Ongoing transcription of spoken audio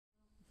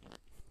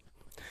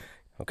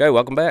Okay,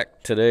 welcome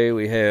back. Today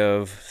we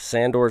have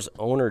Sandor's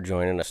owner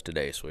joining us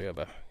today, so we have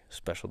a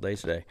special day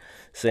today.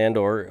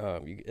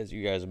 Sandor, as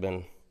you guys have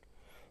been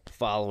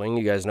following,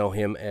 you guys know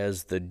him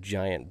as the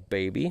Giant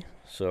Baby.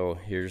 So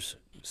here's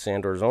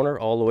Sandor's owner,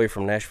 all the way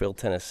from Nashville,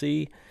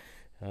 Tennessee.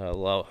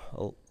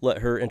 I'll let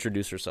her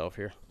introduce herself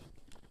here.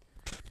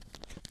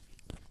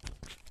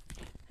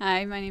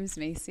 Hi, my name's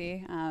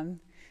Macy.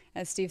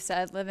 As Steve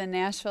said, live in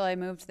Nashville. I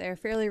moved there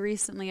fairly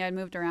recently. I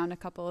moved around a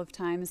couple of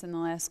times in the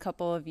last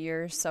couple of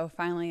years, so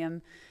finally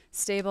I'm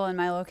stable in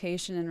my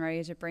location and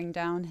ready to bring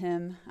down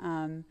him.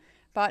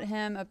 Bought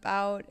him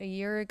about a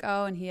year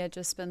ago, and he had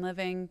just been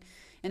living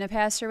in a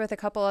pasture with a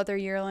couple other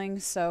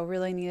yearlings, so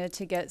really needed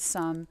to get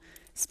some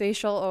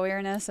spatial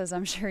awareness, as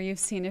I'm sure you've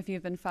seen if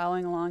you've been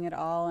following along at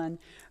all. And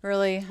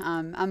really,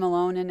 I'm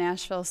alone in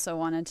Nashville, so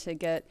wanted to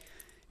get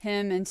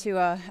him into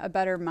a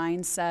better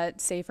mindset,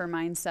 safer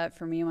mindset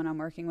for me when I'm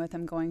working with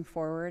him going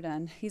forward.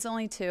 And he's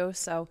only 2,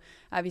 so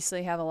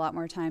obviously have a lot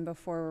more time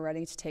before we're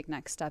ready to take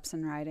next steps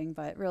in riding,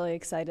 but really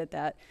excited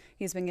that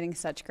he's been getting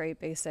such great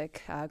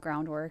basic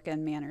groundwork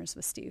and manners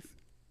with Steve.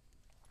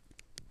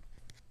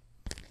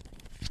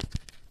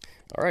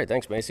 All right,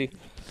 thanks, Macy.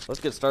 Let's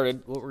get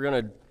started. What we're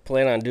going to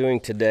plan on doing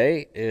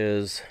today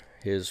is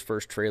his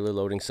first trailer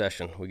loading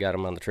session. We got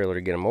him on the trailer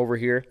to get him over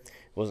here.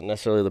 Wasn't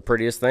necessarily the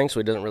prettiest thing, so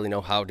he doesn't really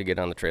know how to get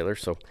on the trailer.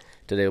 So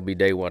today will be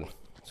day 1.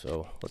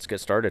 So let's get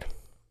started.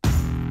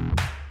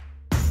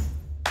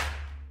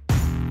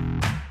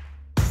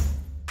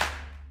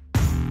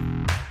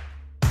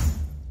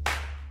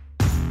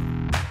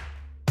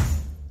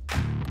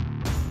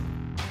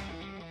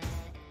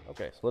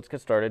 Okay, so let's get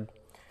started.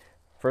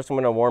 First, I'm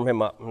going to warm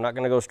him up. I'm not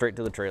going to go straight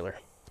to the trailer.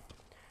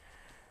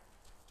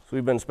 So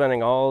we've been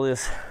spending all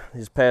these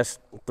past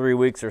 3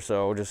 weeks or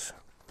so just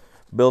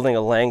building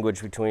a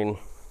language between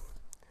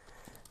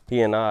he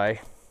and I.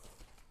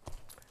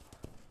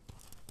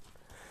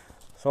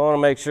 So I want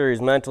to make sure he's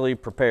mentally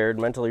prepared,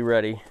 mentally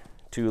ready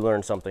to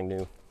learn something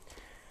new.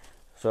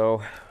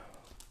 So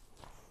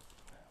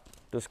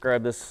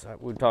describe this,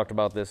 we talked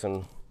about this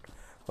in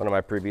one of my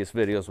previous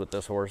videos with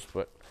this horse,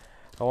 but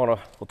we'll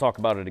talk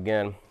about it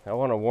again. I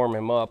want to warm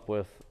him up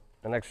with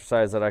an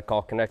exercise that I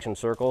call connection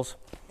circles.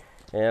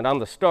 And on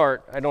the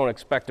start, I don't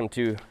expect him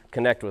to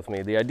connect with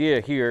me. The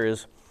idea here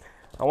is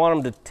I want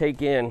him to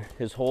take in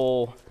his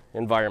whole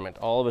environment,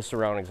 all of his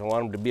surroundings. I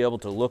want him to be able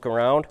to look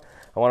around.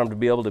 I want him to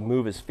be able to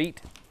move his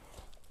feet.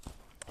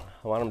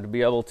 I want him to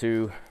be able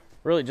to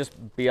really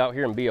just be out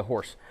here and be a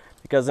horse.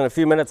 Because in a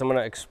few minutes, I'm going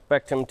to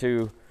expect him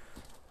to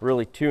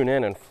really tune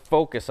in and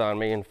focus on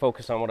me and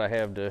focus on what I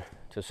have to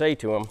say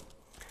to him.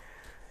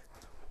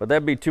 But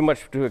that'd be too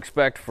much to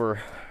expect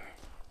for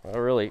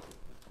really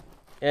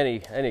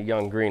any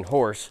young green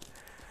horse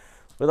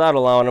without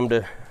allowing them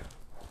to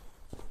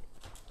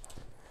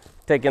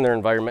take in their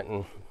environment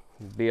and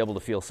be able to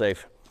feel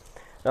safe.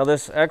 Now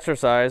this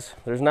exercise,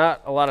 there's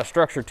not a lot of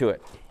structure to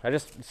it. I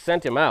just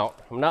sent him out.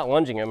 I'm not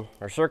lunging him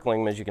or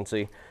circling him, as you can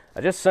see.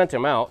 I just sent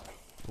him out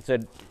and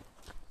said,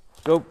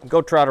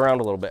 go trot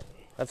around a little bit.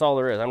 That's all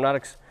there is. I'm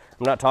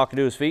not talking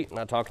to his feet, I'm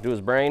not talking to his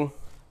brain.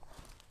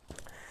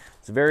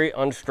 It's very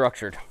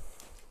unstructured.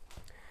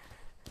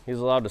 He's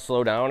allowed to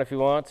slow down if he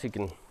wants. He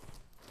can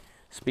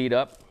speed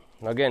up.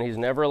 Now again, he's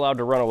never allowed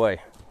to run away.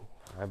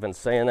 I've been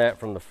saying that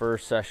from the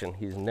first session.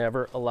 He's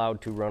never allowed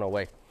to run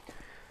away.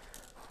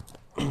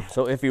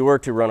 So if he were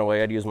to run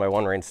away, I'd use my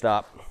 1-rein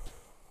stop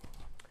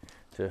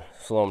to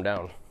slow him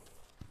down.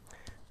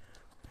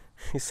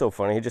 He's so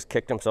funny. He just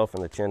kicked himself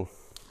in the chin.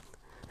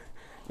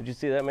 Did you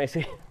see that,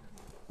 Macy?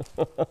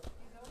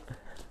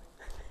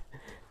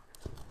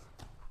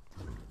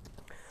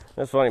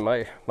 That's funny.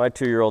 My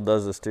 2-year-old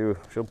does this too.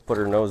 She'll put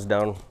her nose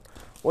down,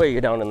 way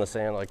down in the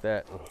sand like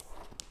that.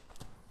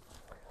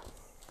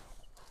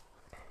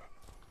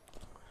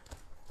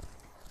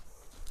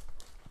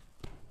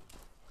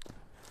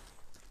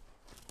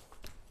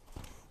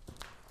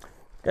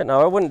 Okay,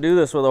 now I wouldn't do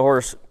this with a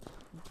horse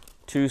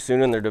too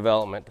soon in their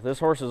development. This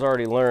horse has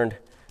already learned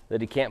that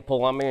he can't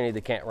pull on me and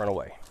he can't run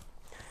away.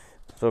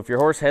 So if your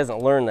horse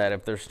hasn't learned that,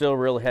 if they're still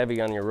really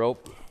heavy on your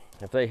rope,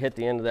 if they hit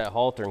the end of that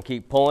halter and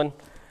keep pulling,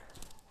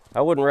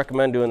 I wouldn't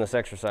recommend doing this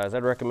exercise.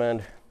 I'd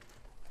recommend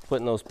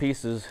putting those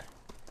pieces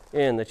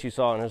in that you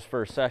saw in his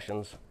first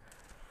sessions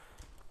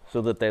so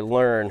that they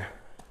learn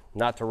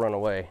not to run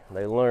away.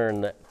 They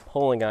learn that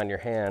pulling on your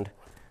hand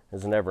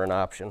is never an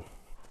option.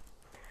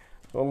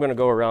 So I'm going to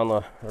go around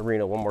the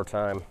arena one more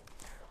time,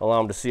 allow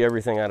him to see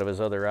everything out of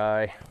his other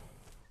eye.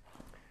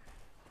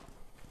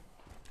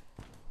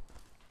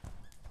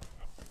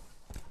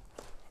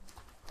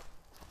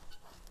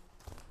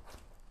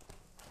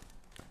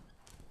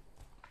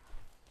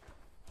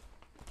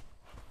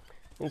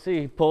 You can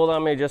see he pulled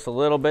on me just a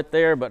little bit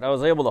there, but I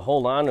was able to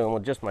hold on to him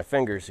with just my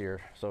fingers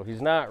here. So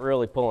he's not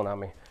really pulling on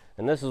me.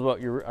 And this is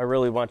what I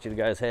really want you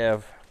guys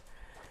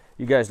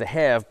to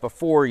have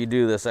before you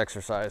do this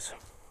exercise.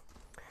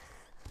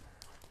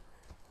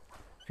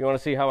 If you want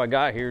to see how I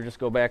got here, just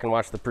go back and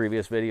watch the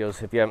previous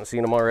videos if you haven't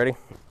seen them already.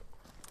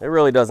 It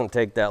really doesn't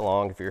take that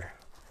long if you're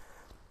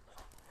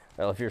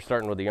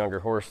starting with a younger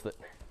horse that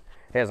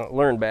hasn't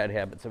learned bad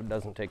habits, it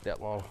doesn't take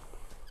that long.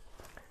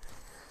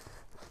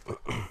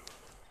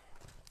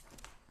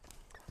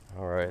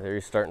 All right, there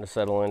he's starting to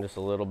settle in just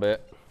a little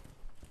bit.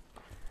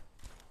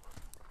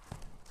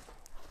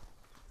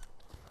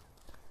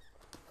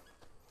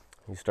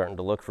 He's starting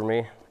to look for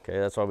me. Okay,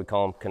 that's why we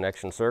call them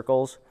connection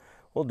circles.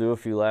 We'll do a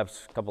few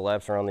laps, a couple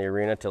laps around the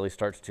arena till he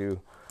starts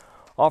to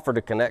offer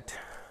to connect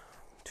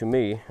to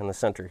me in the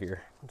center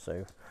here.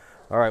 So,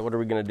 all right, what are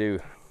we gonna do?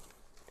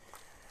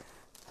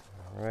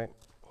 All right,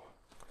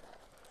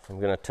 so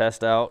I'm gonna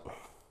test out.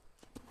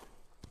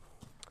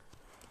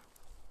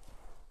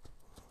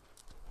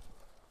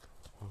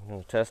 I'm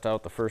gonna test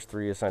out the first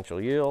 3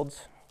 essential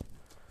yields,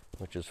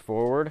 which is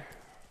forward,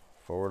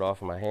 forward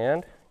off of my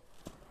hand.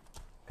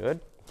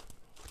 Good.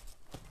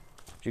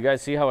 Do you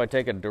guys see how I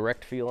take a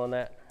direct feel on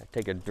that? I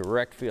take a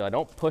direct feel. I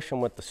don't push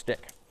him with the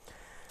stick.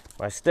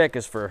 My stick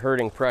is for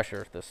hurting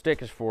pressure. The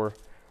stick is for,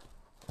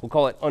 we'll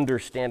call it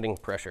understanding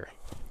pressure.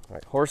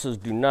 Right. Horses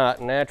do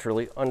not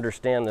naturally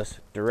understand this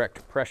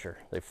direct pressure.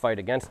 They fight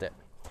against it.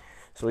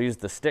 So we use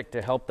the stick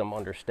to help them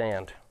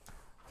understand.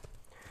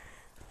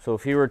 So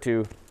if he were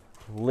to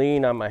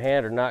lean on my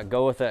hand or not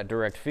go with that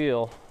direct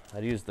feel,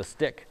 I'd use the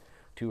stick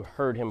to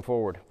herd him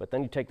forward. But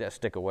then you take that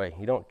stick away.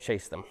 You don't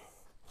chase them.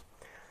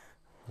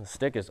 The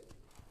stick is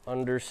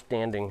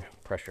understanding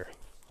pressure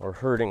or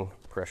herding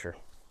pressure.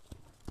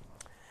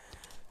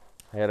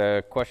 I had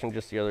a question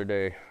just the other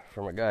day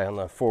from a guy on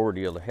the forward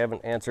yield. I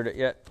haven't answered it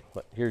yet,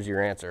 but here's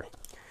your answer.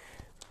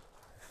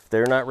 If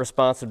they're not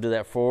responsive to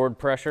that forward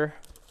pressure,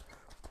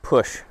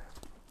 push,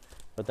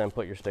 but then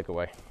put your stick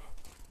away.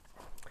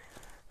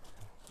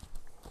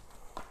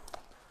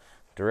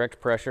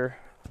 Direct pressure,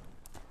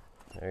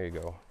 there you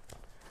go.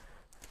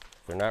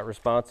 If they're not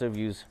responsive,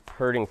 use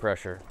herding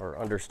pressure or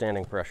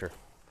understanding pressure.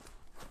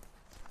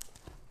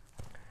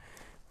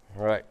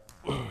 All right,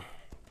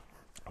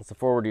 that's the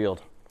forward yield.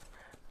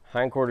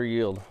 Hindquarter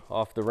yield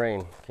off the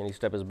rein. Can he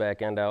step his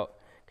back end out?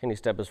 Can he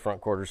step his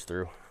front quarters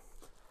through?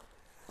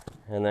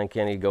 And then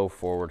can he go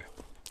forward?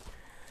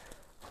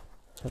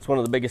 That's one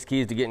of the biggest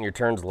keys to getting your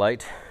turns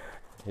light.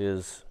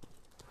 It's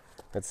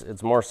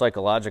more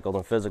psychological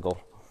than physical.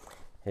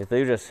 If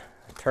you just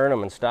turn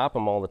them and stop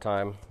them all the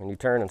time, and you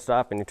turn and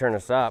stop and you turn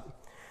and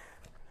stop,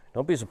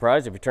 don't be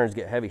surprised if your turns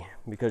get heavy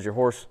because your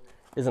horse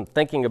isn't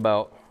thinking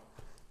about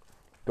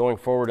going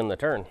forward in the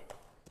turn.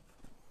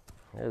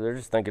 Yeah, they're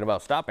just thinking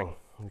about stopping.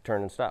 You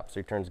turn and stop, so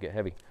your turns get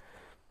heavy.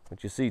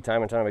 But you see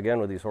time and time again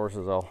with these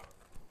horses, I'll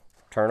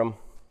turn them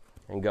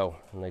and go,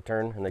 and they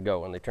turn and they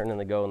go, and they turn and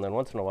they go, and then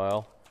once in a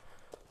while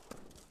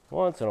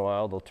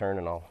they'll turn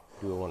and I'll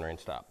do a one rein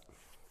stop.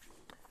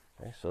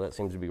 Okay, so that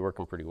seems to be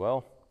working pretty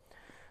well.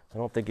 I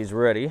don't think he's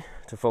ready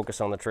to focus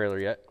on the trailer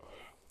yet.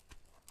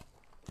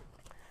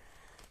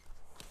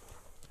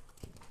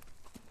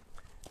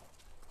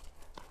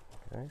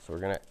 Okay, so we're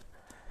gonna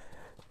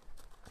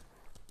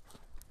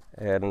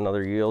add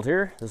another yield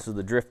here. This is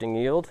the drifting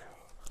yield.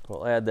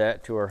 We'll add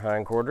that to our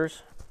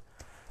hindquarters,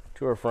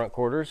 to our front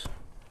quarters,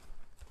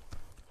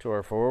 to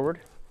our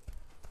forward.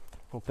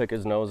 We'll pick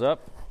his nose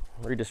up,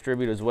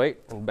 redistribute his weight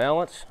and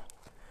balance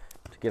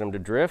to get him to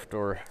drift,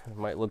 or it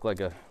might look like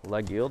a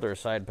leg yield or a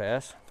side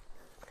pass,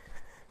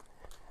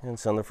 and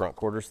send the front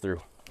quarters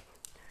through.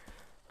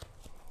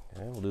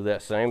 Okay, we'll do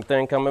that same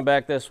thing coming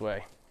back this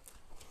way.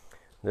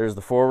 There's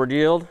the forward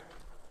yield.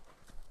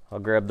 I'll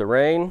grab the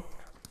rein,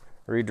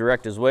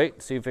 redirect his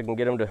weight, see if I can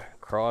get him to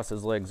cross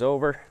his legs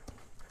over.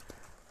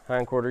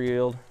 Hindquarter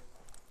yield,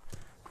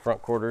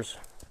 front quarters.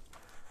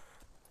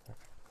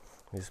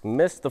 He's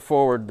missed the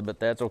forward, but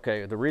that's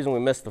okay. The reason we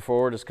missed the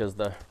forward is because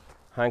the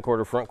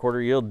hindquarter, front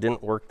quarter yield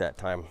didn't work that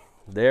time.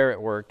 There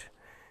it worked.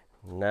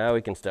 Now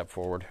we can step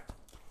forward.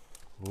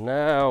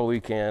 Now we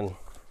can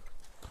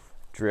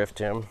drift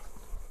him.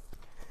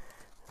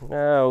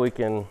 Now we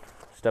can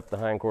step the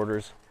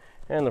hindquarters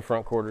and the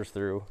front quarters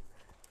through,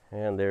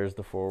 and there's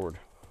the forward.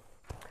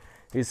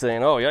 He's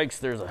saying, oh yikes,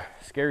 there's a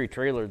scary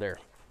trailer there.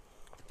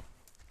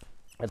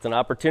 It's an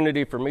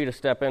opportunity for me to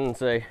step in and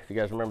say, if you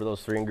guys remember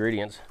those 3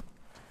 ingredients,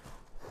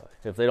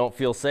 if they don't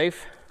feel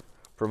safe,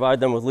 provide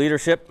them with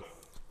leadership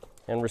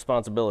and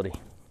responsibility,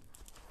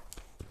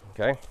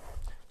 okay,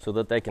 so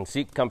that they can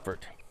seek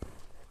comfort.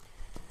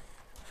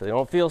 If they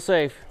don't feel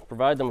safe,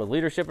 provide them with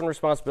leadership and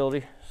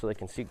responsibility so they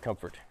can seek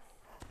comfort.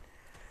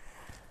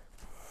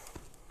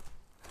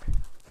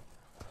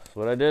 So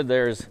what I did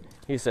there is,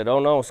 he said, oh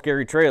no,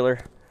 scary trailer.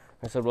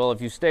 I said, well,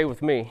 if you stay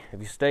with me, if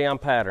you stay on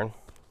pattern,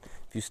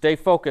 if you stay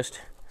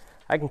focused,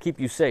 I can keep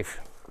you safe.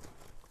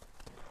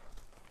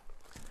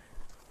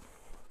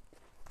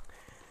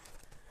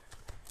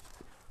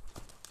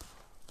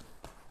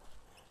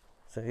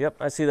 So, yep,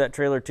 I see that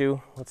trailer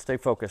too. Let's stay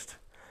focused.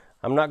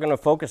 I'm not going to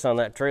focus on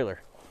that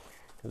trailer.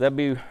 That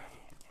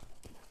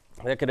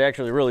could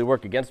actually really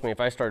work against me if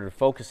I started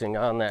focusing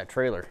on that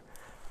trailer.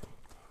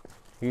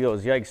 He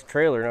goes, yikes,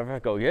 trailer. And if I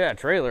go, yeah,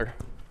 trailer,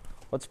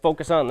 let's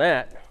focus on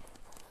that.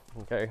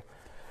 Okay.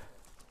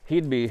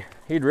 He'd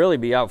really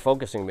be out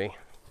focusing me.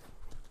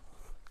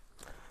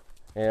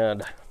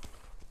 And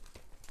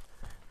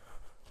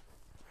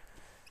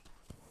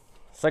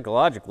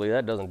psychologically,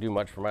 that doesn't do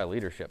much for my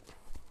leadership,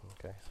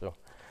 okay, so,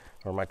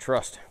 or my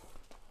trust.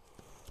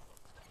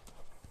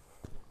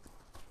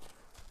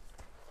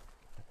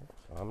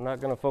 So I'm not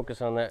going to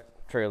focus on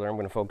that trailer. I'm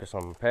going to focus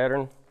on the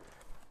pattern. I'm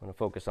going to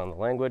focus on the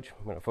language.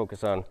 I'm going to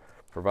focus on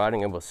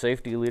providing him with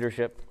safety,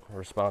 leadership, and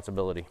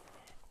responsibility.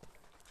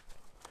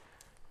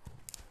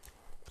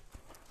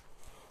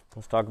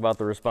 Let's talk about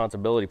the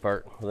responsibility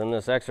part. Within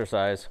this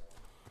exercise,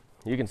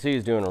 you can see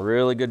he's doing a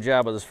really good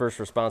job of this first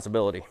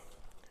responsibility.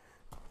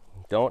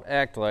 Don't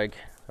act like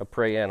a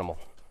prey animal.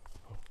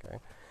 Okay?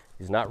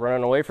 He's not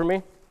running away from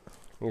me.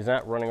 He's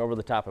not running over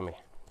the top of me.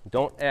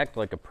 Don't act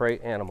like a prey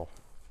animal.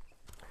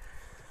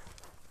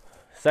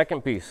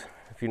 Second piece,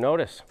 if you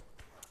notice,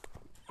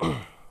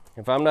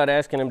 if I'm not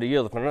asking him to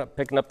yield, if I'm not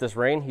picking up this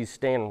rein, he's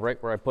staying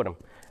right where I put him.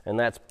 And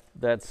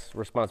that's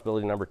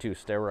responsibility number 2,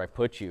 stay where I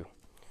put you.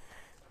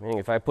 Meaning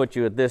if I put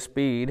you at this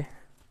speed,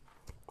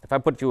 if I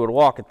put you at a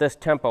walk at this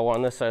tempo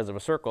on this size of a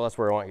circle, that's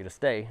where I want you to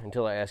stay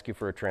until I ask you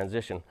for a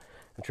transition.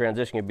 The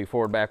transition can be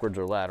forward, backwards,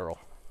 or lateral.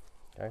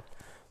 Okay?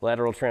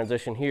 Lateral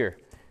transition here,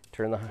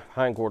 turn the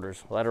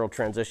hindquarters. Lateral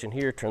transition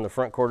here, turn the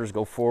front quarters,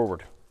 go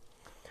forward.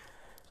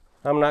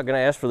 I'm not going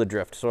to ask for the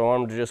drift, so I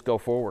want him to just go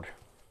forward.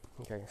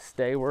 Okay,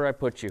 stay where I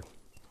put you.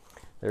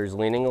 There's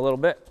leaning a little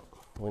bit,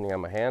 leaning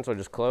on my hand, so I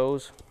just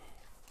close.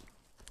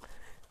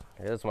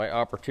 Okay, that's my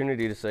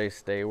opportunity to say,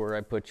 stay where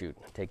I put you.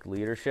 Take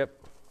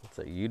leadership.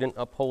 Say, you didn't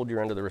uphold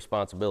your end of the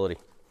responsibility.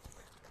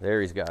 There,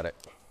 he's got it.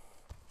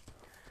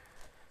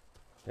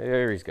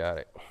 There, he's got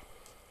it.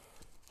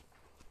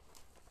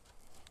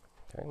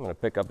 Okay, I'm going to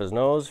pick up his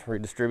nose,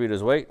 redistribute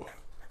his weight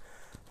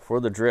for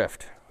the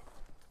drift.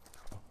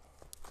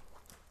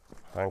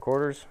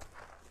 Hindquarters,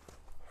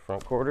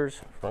 front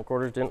quarters. Front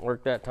quarters didn't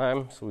work that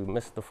time, so we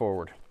missed the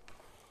forward.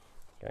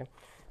 Okay.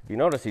 If you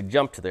notice, he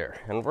jumped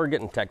there, and we're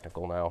getting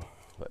technical now,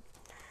 but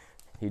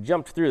he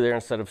jumped through there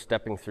instead of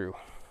stepping through.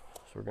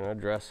 So we're going to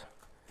address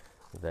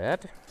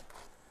that.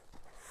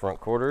 Front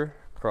quarter,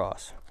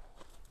 cross.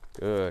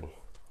 Good.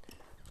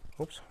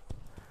 Oops.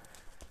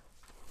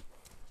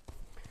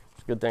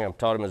 It's a good thing I've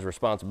taught him his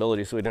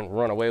responsibility so he didn't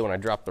run away when I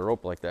dropped the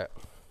rope like that.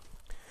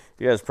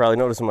 You guys probably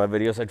notice in my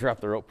videos I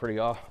drop the rope pretty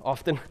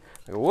often.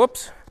 I go,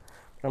 whoops.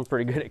 I'm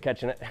pretty good at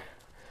catching it.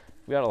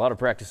 We got a lot of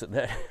practice at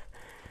that.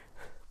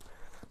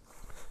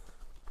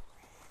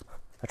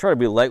 I try to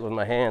be light with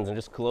my hands and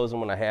just close them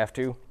when I have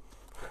to.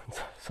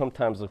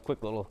 Sometimes a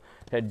quick little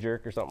head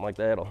jerk or something like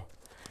that will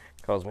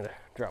cause me to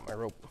drop my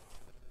rope.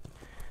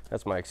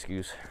 That's my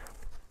excuse.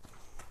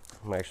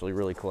 I'm actually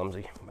really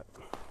clumsy, but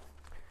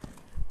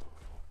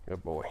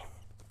good boy.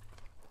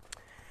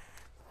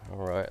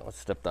 All right, let's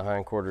step the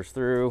hindquarters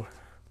through.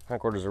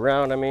 Hindquarters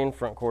around,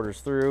 front quarters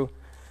through.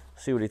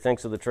 See what he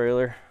thinks of the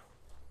trailer.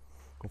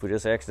 If we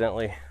just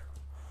accidentally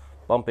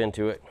bump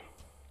into it.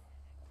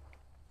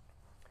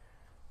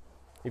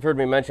 You've heard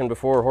me mention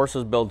before,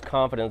 horses build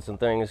confidence in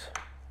things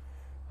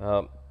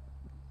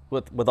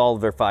with all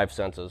of their 5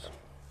 senses.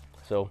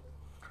 So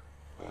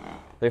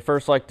they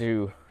first like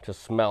to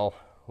smell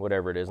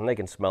whatever it is, and they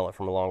can smell it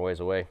from a long ways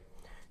away.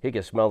 He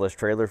can smell this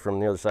trailer from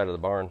the other side of the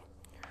barn.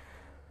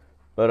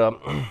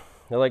 But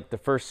they like the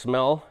first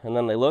smell, and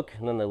then they look,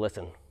 and then they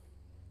listen.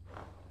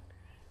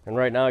 And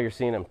right now you're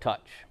seeing him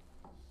touch.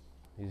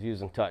 He's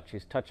using touch.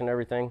 He's touching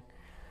everything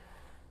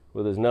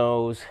with his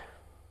nose.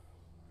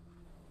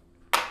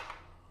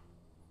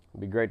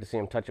 It'd be great to see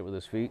him touch it with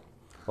his feet.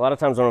 A lot of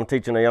times when I'm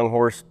teaching a young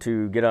horse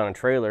to get on a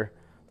trailer,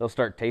 they'll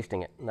start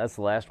tasting it. And that's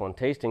the last one.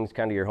 Tasting is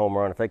kind of your home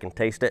run. If they can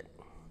taste it,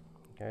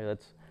 okay,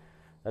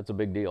 that's a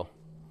big deal.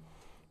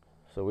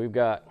 So we've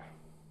got,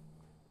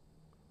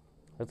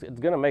 it's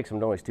going to make some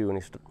noise too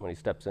when he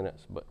steps in it.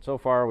 But so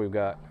far we've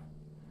got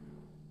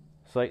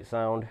sight,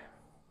 sound,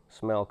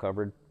 smell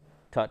covered,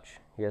 touch.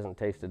 He hasn't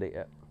tasted it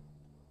yet.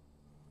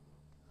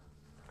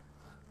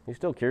 He's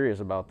still curious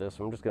about this.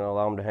 I'm just going to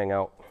allow him to hang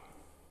out.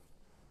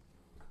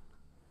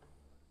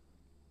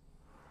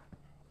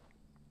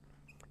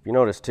 If you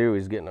notice too,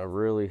 he's getting a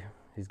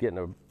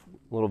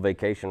little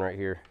vacation right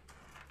here,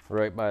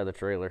 right by the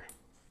trailer.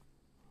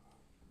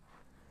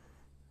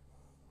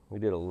 We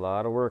did a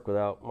lot of work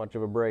without much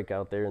of a break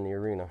out there in the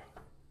arena.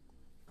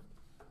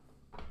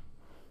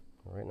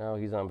 Right now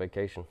he's on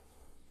vacation.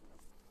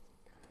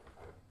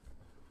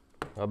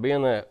 Now,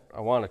 being that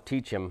I want to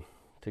teach him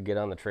to get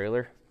on the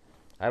trailer,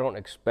 I don't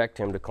expect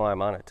him to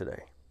climb on it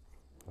today.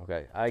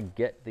 Okay, I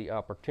get the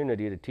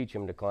opportunity to teach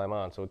him to climb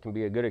on, so it can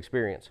be a good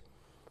experience.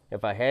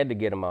 If I had to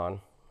get him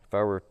on,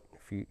 if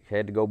he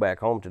had to go back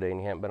home today and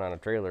he hadn't been on a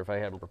trailer, if I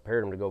hadn't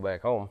prepared him to go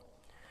back home,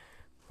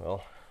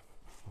 well,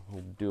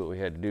 we'd do what we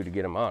had to do to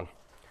get him on.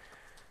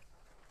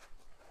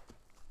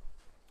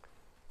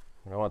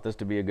 I want this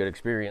to be a good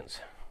experience.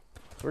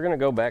 So we're going to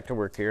go back to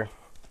work here.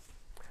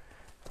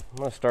 I'm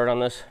going to start on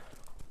this.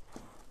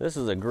 This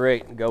is a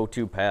great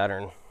go-to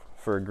pattern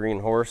for a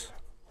green horse.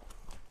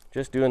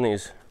 Just doing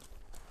these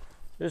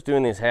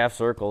half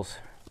circles.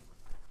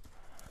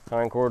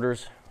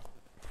 Hindquarters,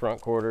 front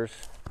quarters,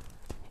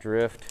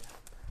 drift,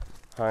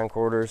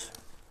 hindquarters,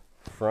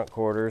 front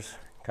quarters,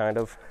 kind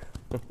of,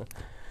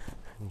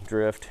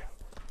 drift,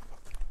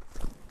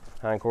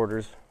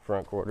 hindquarters,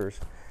 front quarters.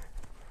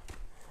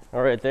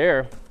 All right,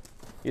 there,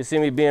 you see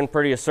me being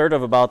pretty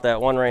assertive about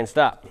that one rein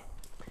stop.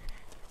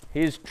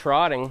 He's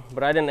trotting,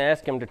 but I didn't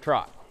ask him to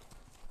trot.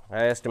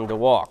 I asked him to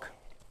walk.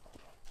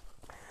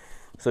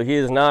 So he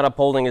is not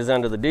upholding his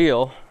end of the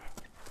deal.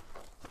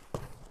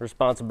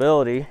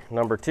 Responsibility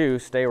number 2,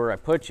 stay where I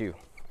put you.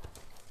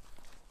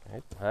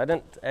 Right? I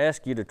didn't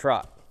ask you to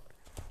trot.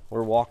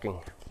 We're walking.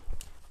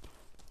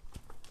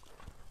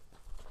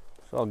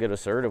 So I'll get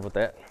assertive with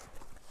that.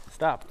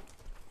 Stop.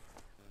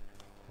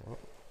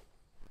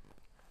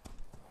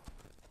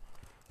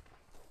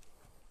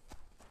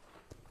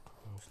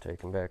 Let's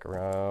take him back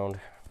around.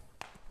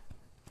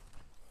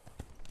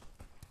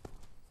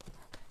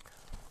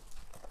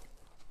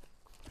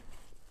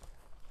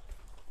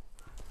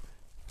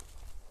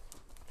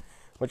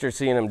 What you're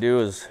seeing him do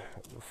is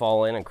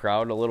fall in and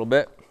crowd a little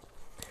bit,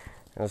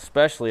 and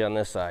especially on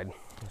this side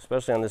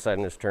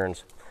in his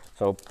turns.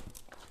 So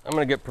I'm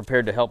going to get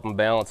prepared to help him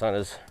balance on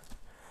his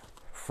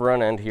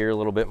front end here a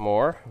little bit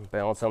more.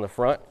 Balance on the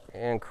front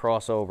and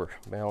cross over.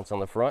 Balance on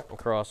the front and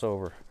cross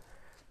over.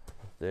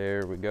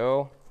 There we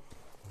go.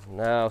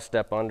 Now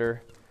step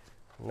under.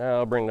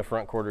 Now bring the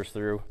front quarters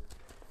through.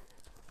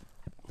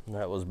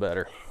 That was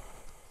better.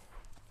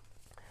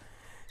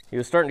 He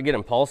was starting to get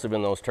impulsive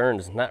in those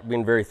turns, not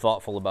being very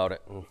thoughtful about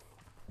it. And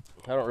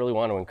I don't really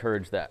want to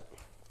encourage that.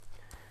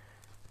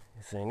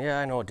 He's saying, yeah,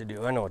 I know what to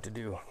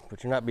do,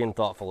 but you're not being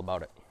thoughtful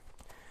about it.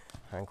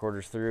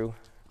 Hindquarters through,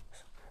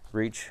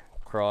 reach,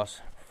 cross,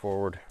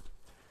 forward,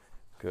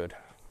 good.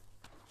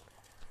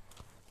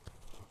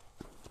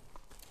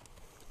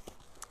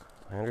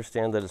 I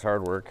understand that it's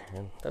hard work,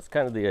 and that's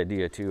kind of the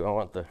idea too. I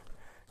want the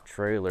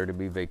trailer to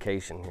be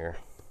vacation here.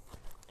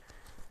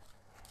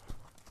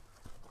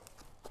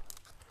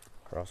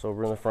 Cross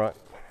over in the front,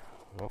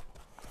 nope.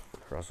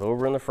 Cross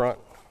over in the front,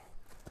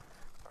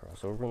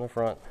 cross over in the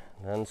front,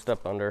 then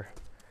step under,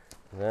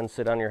 then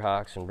sit on your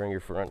hocks and bring your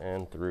front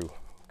end through.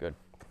 Good.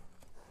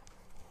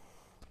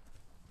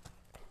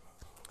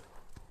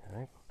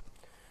 Okay.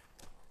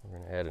 We're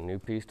going to add a new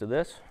piece to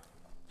this.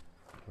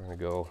 We're going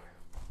to go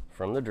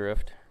from the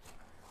drift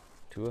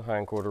to a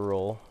hindquarter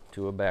roll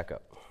to a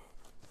backup.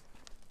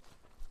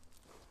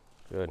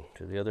 Good.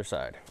 To the other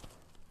side.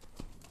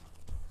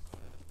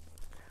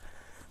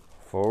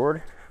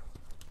 Forward,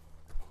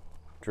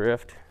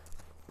 drift,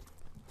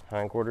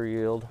 hindquarter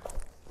yield,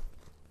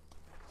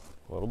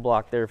 a little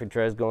block there if he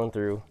tries going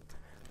through,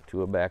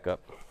 to a backup,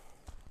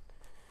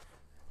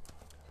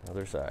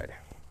 other side.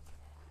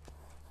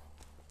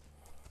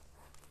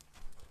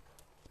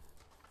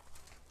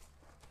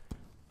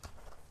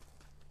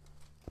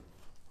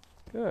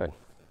 Good.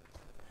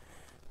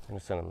 I'm going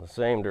to send him the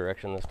same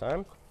direction this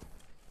time.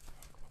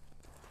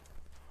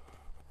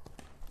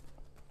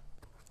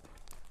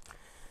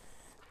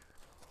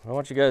 What I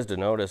want you guys to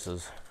notice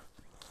is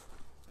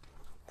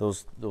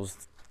those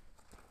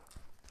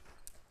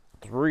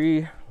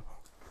three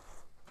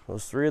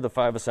of the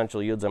 5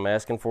 essential yields I'm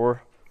asking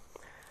for,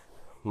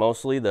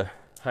 mostly the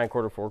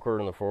hindquarter, forequarter,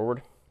 and the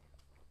forward.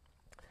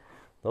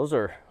 Those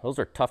are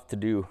tough to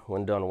do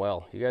when done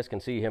well. You guys can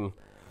see him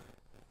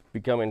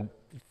becoming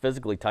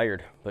physically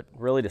tired, but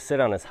really to sit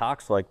on his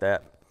hocks like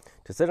that,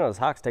 to sit on his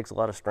hocks takes a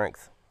lot of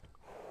strength.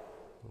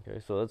 Okay,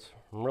 so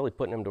I'm really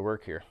putting him to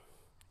work here.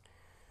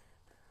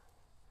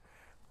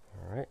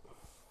 All right.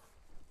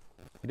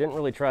 We didn't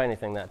really try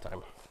anything that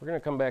time. We're going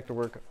to come back to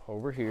work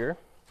over here.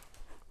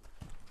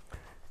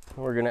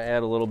 We're going to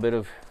add a little bit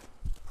of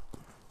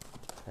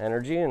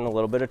energy and a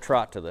little bit of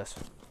trot to this.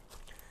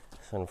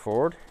 Send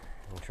forward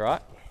and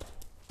trot.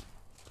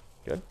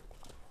 Good.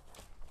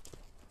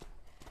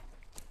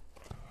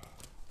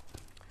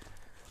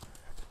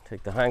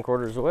 Take the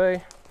hindquarters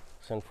away,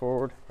 send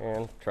forward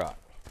and trot.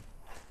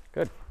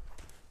 Good.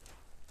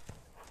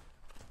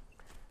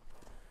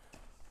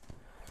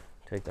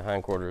 Take the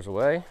hindquarters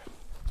away,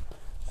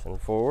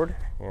 send forward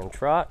and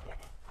trot.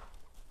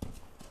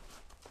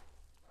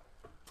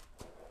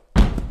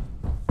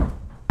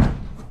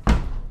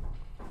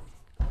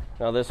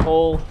 Now this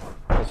whole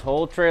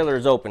trailer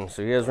is open,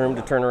 so he has room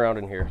to turn around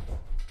in here.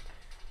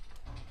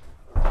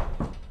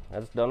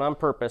 That's done on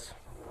purpose.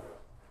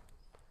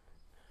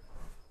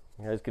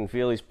 You guys can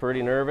feel he's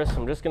pretty nervous.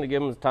 I'm just going to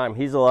give him the time.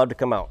 He's allowed to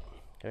come out.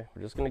 Okay,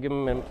 we're just going to give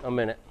him a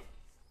minute.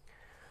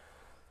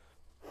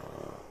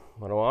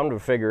 But I want him to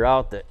figure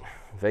out that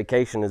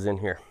vacation is in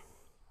here.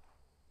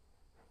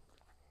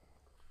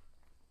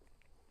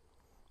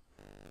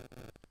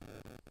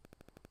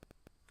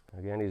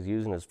 Again, he's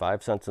using his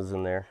 5 senses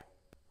in there.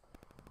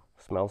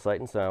 Smell, sight,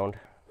 and sound.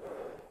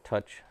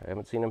 Touch. I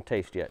haven't seen him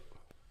taste yet.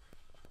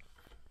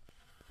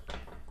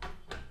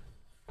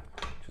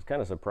 Which is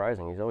kind of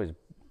surprising. He's always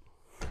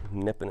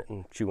nipping it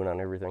and chewing on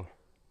everything.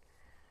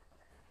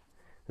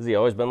 Has he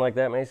always been like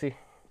that, Macy?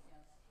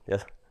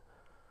 Yes.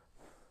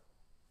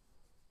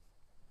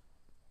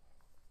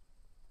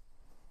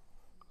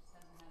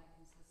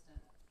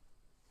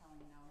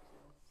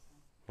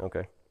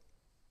 Okay.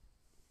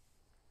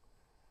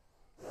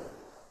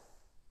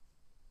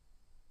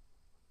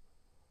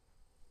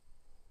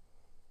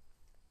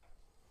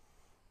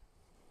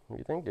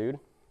 think, dude?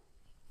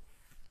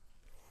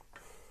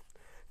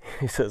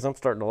 He says, I'm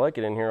starting to like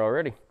it in here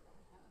already.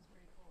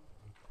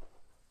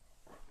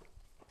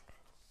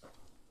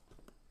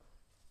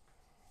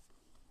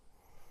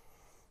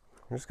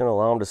 I'm just going to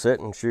allow him to sit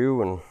and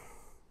chew and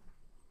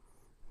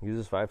use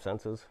his 5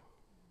 senses.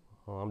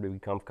 Allow him to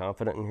become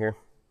confident in here.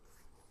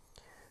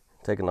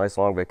 Take a nice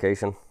long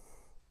vacation.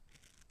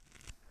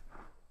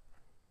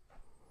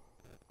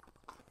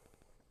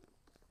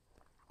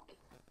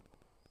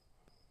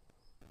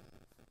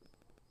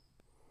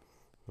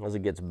 As he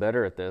gets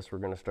better at this, we're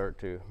going to start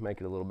to make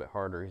it a little bit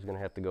harder. He's going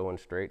to have to go in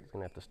straight. He's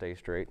going to have to stay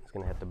straight. He's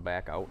going to have to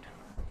back out.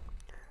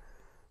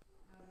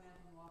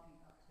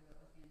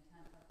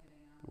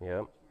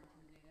 Yep.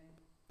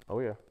 Oh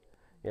yeah.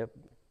 Yep.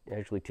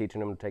 Actually teaching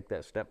him to take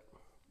that step.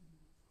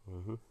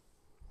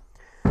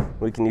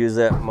 We can use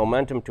that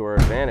momentum to our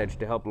advantage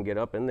to help him get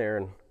up in there,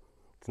 and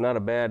it's not a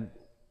bad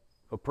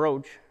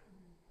approach.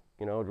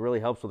 You know, it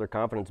really helps with their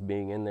confidence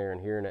being in there and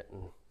hearing it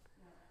and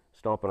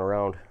stomping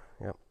around.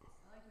 Yep.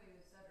 I like what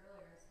you said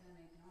earlier, it's going to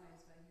make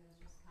noise, but he was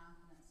just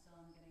confident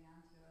still in getting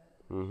onto it.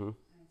 Mm-hmm.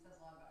 I mean, it says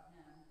a lot about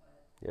him,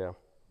 but Yeah.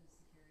 his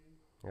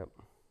security. Yep.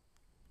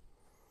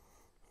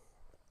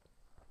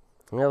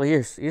 Well,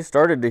 he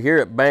started to hear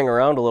it bang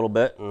around a little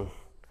bit and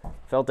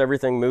felt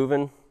everything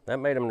moving. That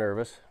made him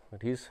nervous,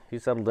 but he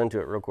settled into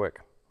it real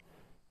quick.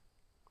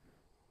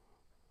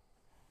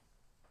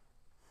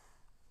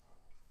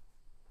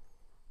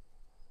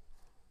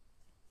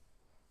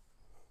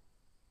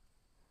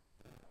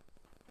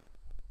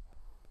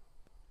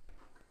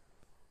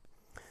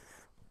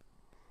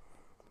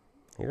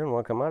 He didn't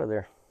want to come out of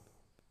there.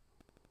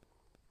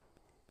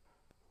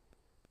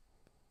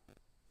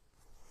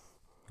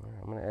 All right,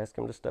 I'm going to ask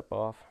him to step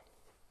off.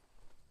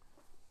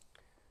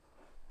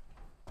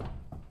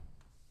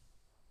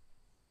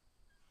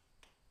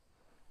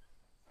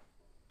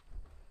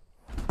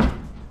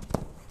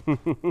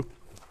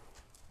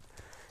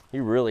 He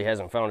really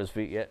hasn't found his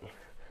feet yet.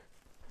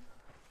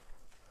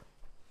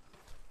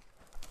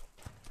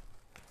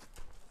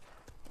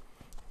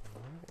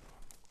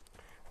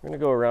 We're going to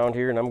go around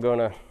here, and I'm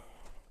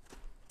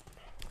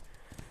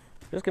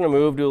just going to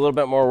move, do a little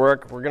bit more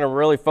work. We're going to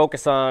really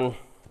focus on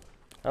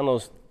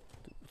those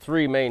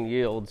 3 main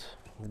yields,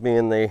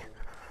 being the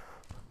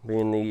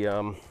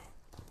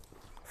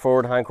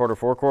forward, hind quarter,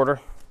 forequarter.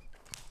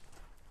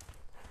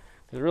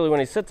 Because really, when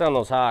he sits on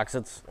those hocks,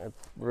 it's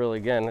really,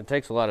 again, it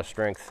takes a lot of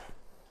strength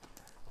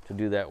to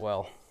do that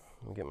well.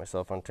 Let me get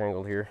myself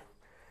untangled here.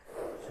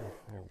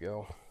 There we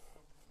go.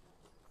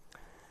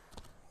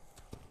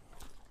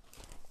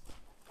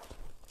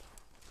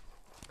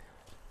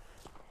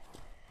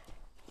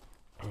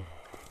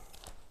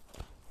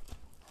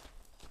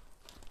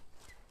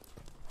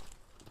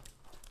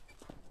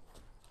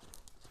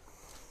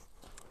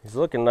 He's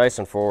looking nice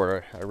and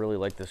forward. I really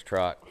like this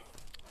trot.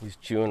 He's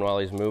chewing while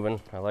he's moving.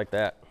 I like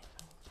that.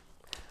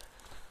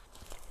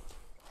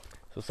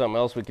 So something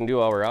else we can do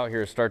while we're out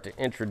here is start to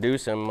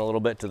introduce him a little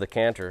bit to the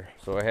canter.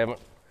 So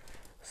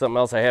something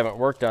else I haven't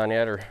worked on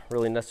yet or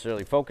really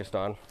necessarily focused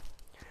on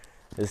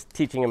is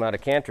teaching him how to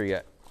canter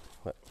yet.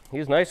 But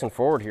he's nice and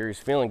forward here. He's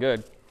feeling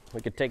good.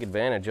 We could take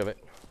advantage of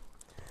it.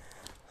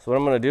 So what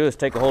I'm going to do is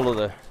take a hold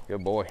of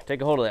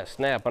take a hold of that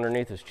snap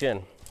underneath his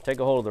chin.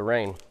 Take a hold of the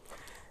rein.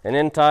 And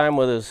in time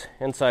with his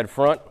inside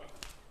front,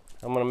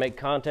 I'm going to make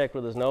contact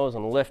with his nose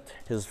and lift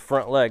his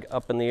front leg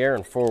up in the air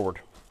and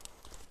forward.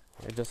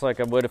 Just like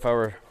I would if I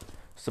were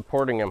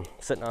supporting him,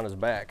 sitting on his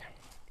back.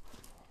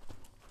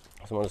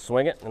 So I'm going to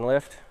swing it and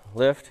lift,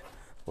 lift,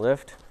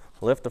 lift,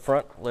 lift the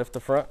front, lift the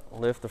front,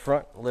 lift the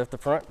front, lift the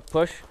front,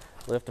 push,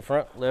 lift the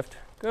front, lift.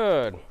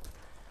 Good.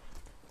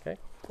 Okay.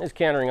 He's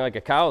cantering like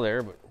a cow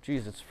there, but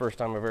geez, it's the first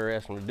time I've ever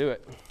asked him to do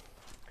it.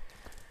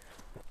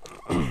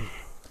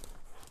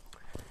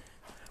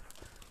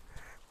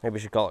 Maybe I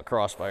should call it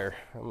crossfire.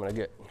 I'm going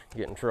to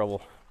get in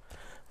trouble.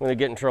 I'm going to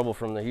get in trouble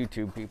from the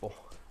YouTube people.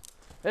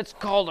 It's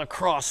called a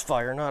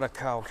crossfire, not a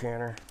cow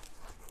canter.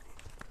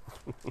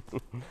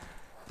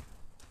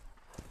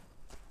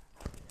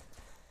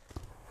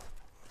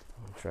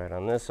 Try it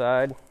on this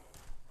side.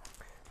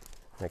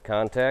 Make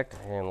contact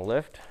and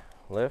lift,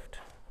 lift,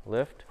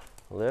 lift,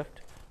 lift,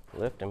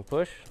 lift and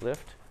push,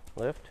 lift,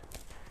 lift.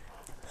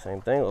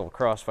 Same thing, a little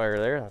crossfire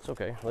there. That's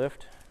okay.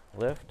 Lift,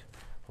 lift,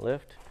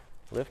 lift,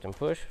 lift and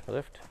push,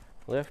 lift,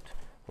 lift,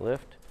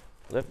 lift,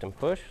 lift and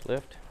push,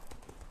 lift.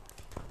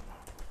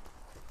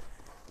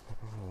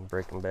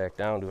 Break them back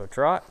down to a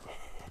trot.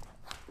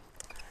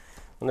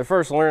 When they're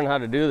first learning how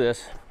to do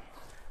this,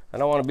 I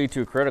don't want to be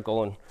too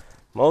critical, and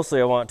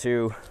mostly I want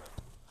to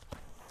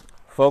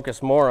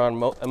focus more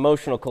on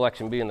emotional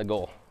collection being the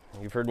goal.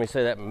 You've heard me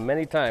say that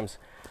many times,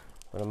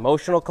 but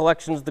emotional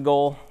collection is the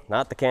goal,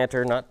 not the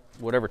canter, not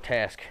whatever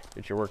task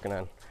that you're working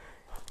on.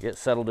 Get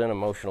settled in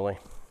emotionally.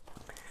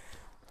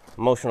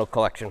 Emotional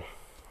collection,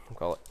 we'll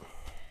call it.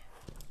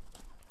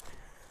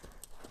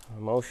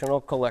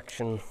 Emotional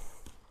collection.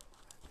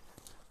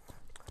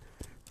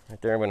 Right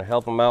there, I'm going to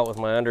help him out with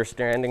my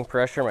understanding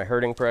pressure, my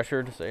hurting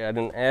pressure, to say I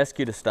didn't ask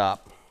you to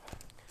stop.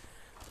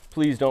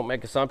 Please don't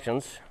make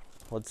assumptions.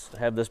 let's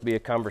have this be a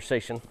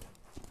conversation.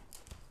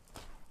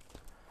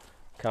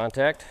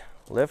 Contact,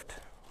 lift,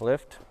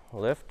 lift,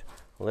 lift,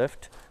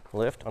 lift,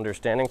 lift,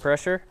 understanding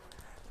pressure.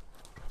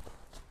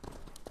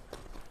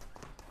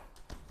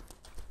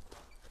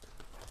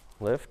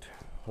 Lift,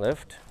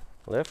 lift,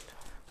 lift,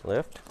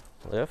 lift,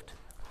 lift,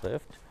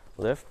 lift,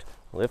 lift,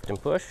 lift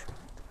and push.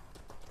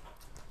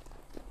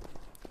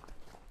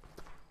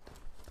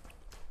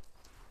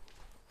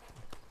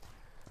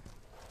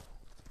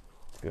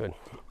 Good.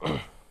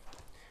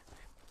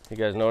 You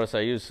guys notice I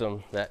used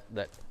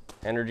that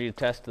energy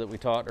test that we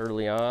taught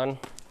early on.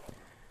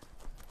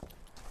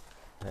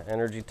 That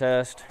energy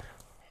test.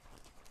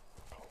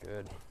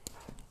 Good.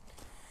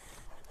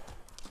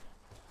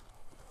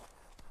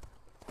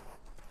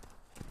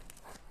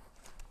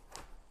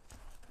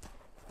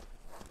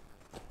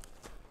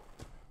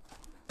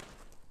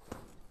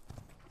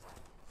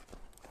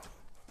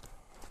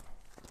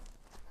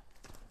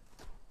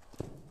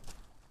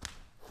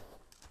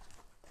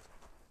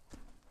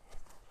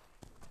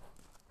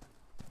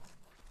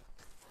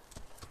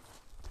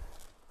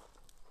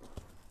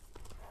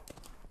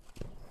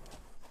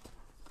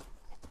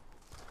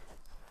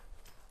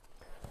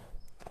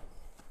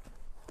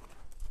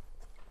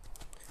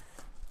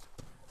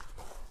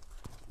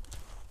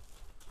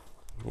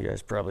 You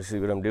guys probably see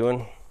what I'm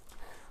doing.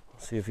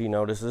 See if he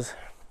notices.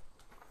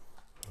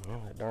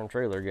 Oh, that darn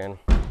trailer again.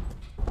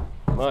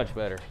 Much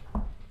better.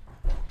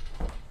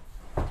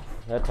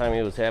 That time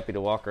he was happy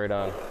to walk right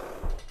on.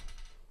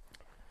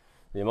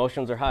 The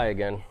emotions are high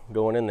again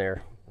going in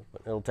there,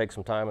 but it'll take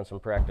some time and some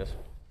practice.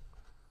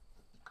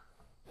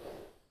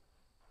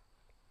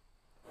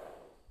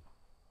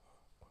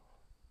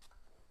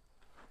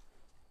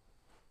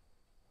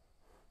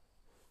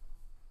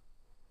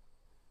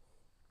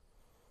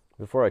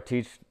 Before I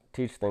teach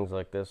things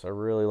like this, I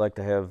really like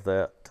to have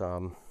that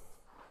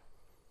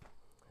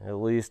at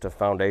least a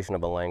foundation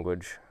of a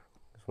language.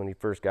 Because when he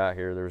first got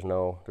here, there was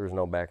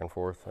no back and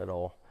forth at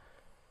all.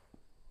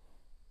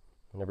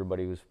 And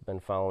everybody who's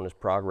been following his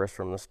progress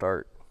from the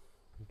start,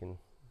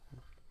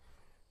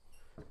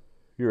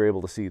 you're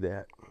able to see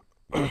that.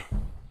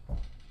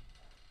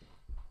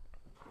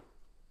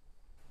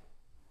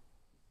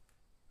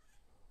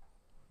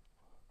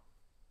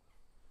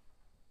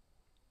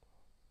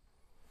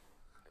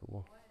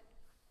 Cool. What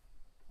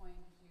point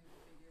did you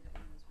figure that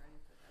he was ready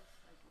for this?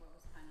 Like, what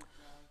was kind of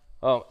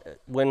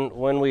the...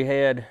 When we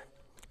had,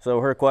 so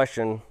her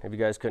question, if you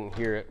guys couldn't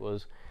hear it,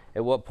 was,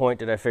 at what point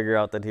did I figure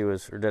out that he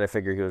was, or did I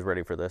figure he was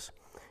ready for this?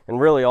 And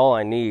really all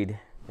I need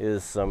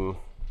is some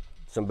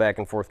back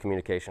and forth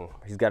communication.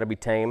 He's got to be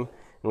tame,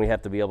 and we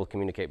have to be able to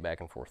communicate back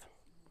and forth.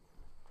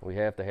 We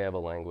have to have a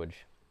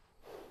language.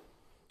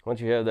 Once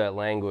you have that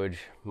language,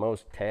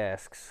 most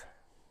tasks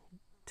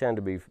tend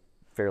to be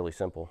fairly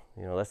simple.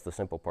 You know, that's the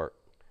simple part.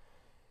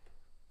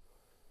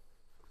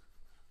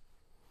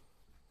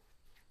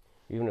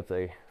 Even if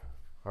they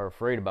are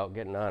afraid about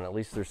getting on, at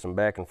least there's some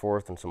back and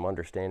forth and some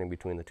understanding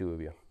between the two of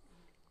you.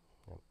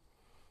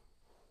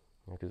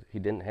 Because he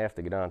didn't have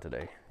to get on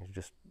today. He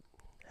just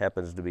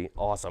happens to be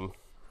awesome,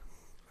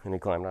 and he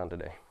climbed on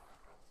today.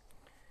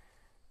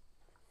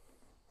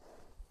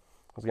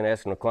 I was going to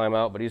ask him to climb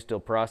out, but he's still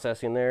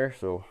processing there,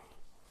 so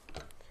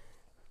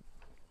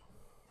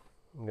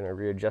I'm going to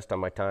readjust on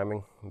my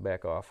timing and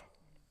back off.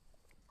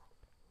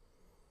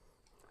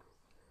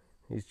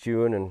 He's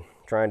chewing and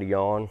trying to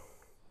yawn.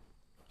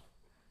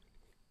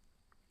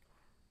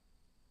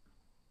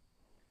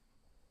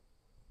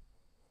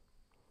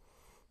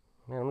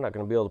 Man, I'm not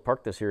going to be able to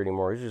park this here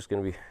anymore. He's just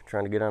going to be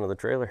trying to get onto the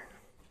trailer.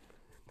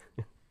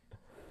 That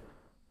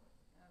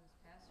was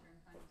pastor and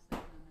finally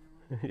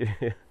sitting on there.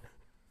 Yeah.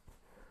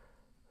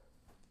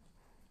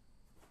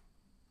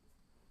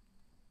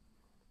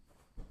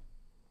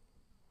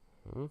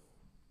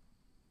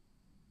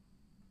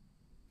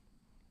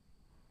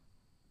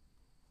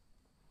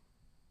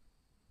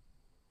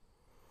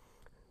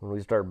 When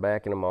we start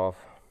backing him off,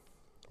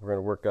 we're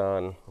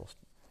going to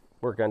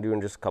work on doing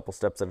just a couple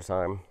steps at a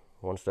time,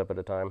 one step at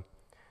a time.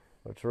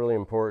 But it's really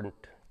important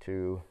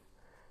to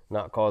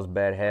not cause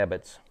bad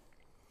habits.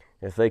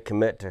 If they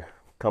commit to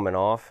coming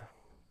off,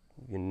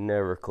 you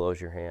never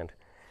close your hand.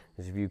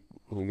 Because if you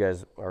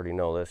guys already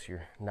know this,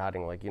 you're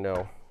nodding like you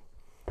know.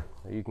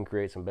 You can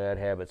create some bad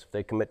habits. If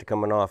they commit to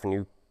coming off and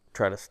you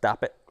try to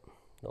stop it,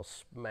 they'll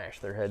smash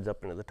their heads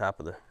up into the top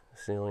of the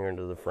ceiling or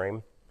into the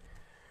frame.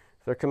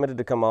 If they're committed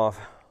to come off,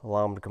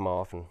 allow them to come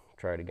off and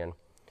try it again.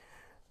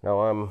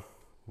 Now I'm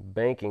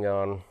banking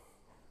on,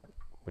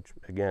 which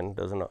again,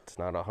 it's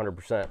not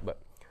 100%, but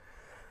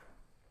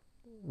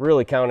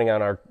really counting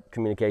on our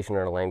communication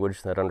in our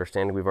language, that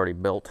understanding we've already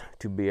built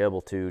to be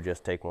able to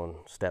just take one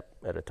step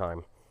at a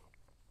time.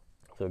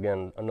 So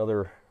again,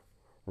 another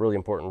really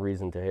important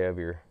reason to have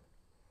your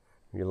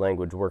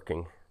language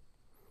working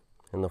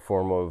in the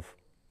form of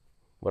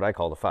what I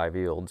call the 5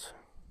 yields: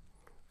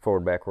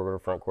 forward, back quarter,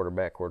 front quarter,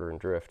 back quarter, and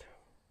drift.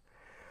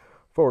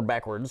 Forward,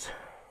 backwards,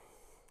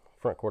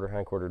 front quarter,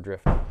 hind quarter,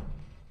 drift.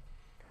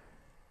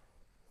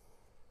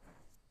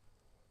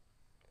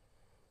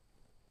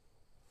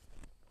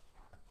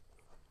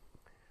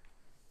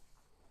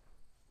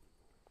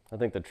 I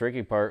think the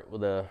tricky part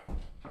with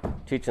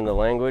teaching the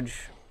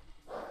language,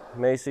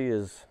 Macy,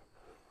 is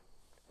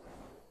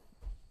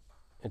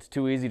it's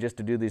too easy just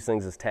to do these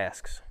things as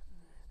tasks.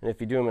 And if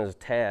you do them as a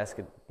task,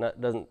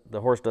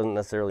 the horse doesn't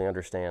necessarily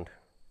understand.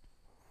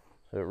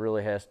 So it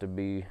really has to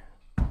be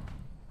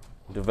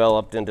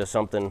developed into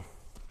something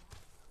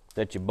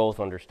that you both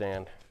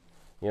understand.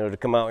 You know, to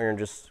come out here and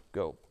just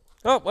go,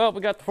 oh, well,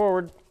 we got the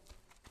forward.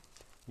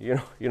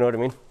 You know what I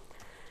mean?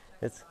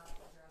 It's,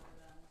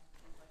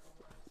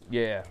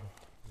 yeah,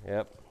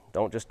 yep.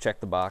 Don't just check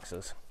the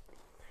boxes.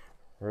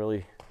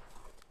 Really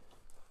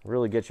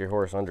get your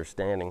horse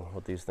understanding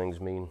what these things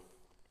mean.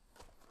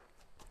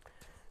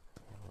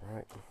 All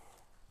right.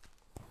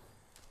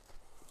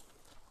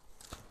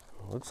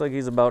 Looks like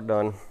he's about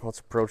done. Let's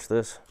approach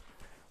this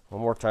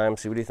one more time,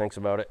 see what he thinks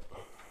about it.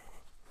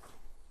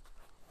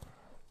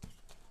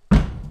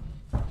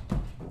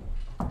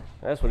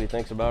 That's what he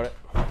thinks about it.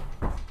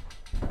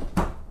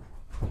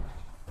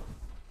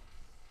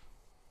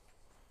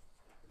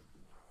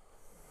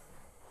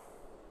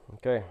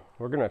 Okay,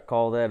 we're gonna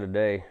call that a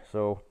day.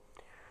 So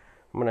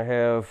I'm gonna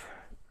have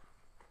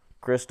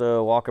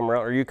Krista walk him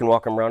around, or you can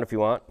walk him around if you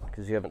want,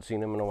 because you haven't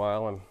seen him in a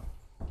while.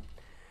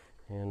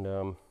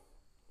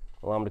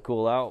 Allow him to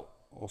cool out.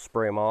 We'll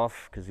spray him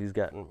off because he's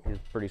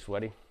pretty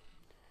sweaty.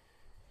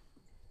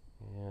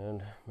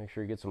 And make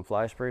sure you get some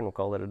fly spray, and we'll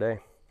call that a day.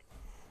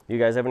 You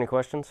guys have any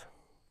questions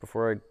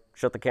before I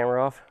shut the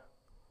camera off?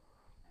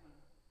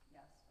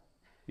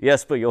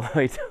 Yes, but you'll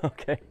wait.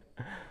 Okay.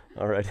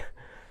 All right.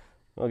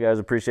 Well, guys,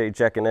 appreciate you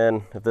checking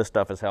in. If this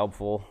stuff is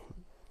helpful,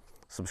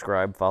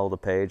 subscribe, follow the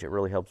page. It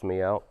really helps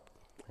me out.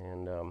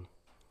 And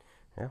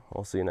yeah,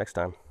 we'll see you next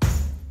time.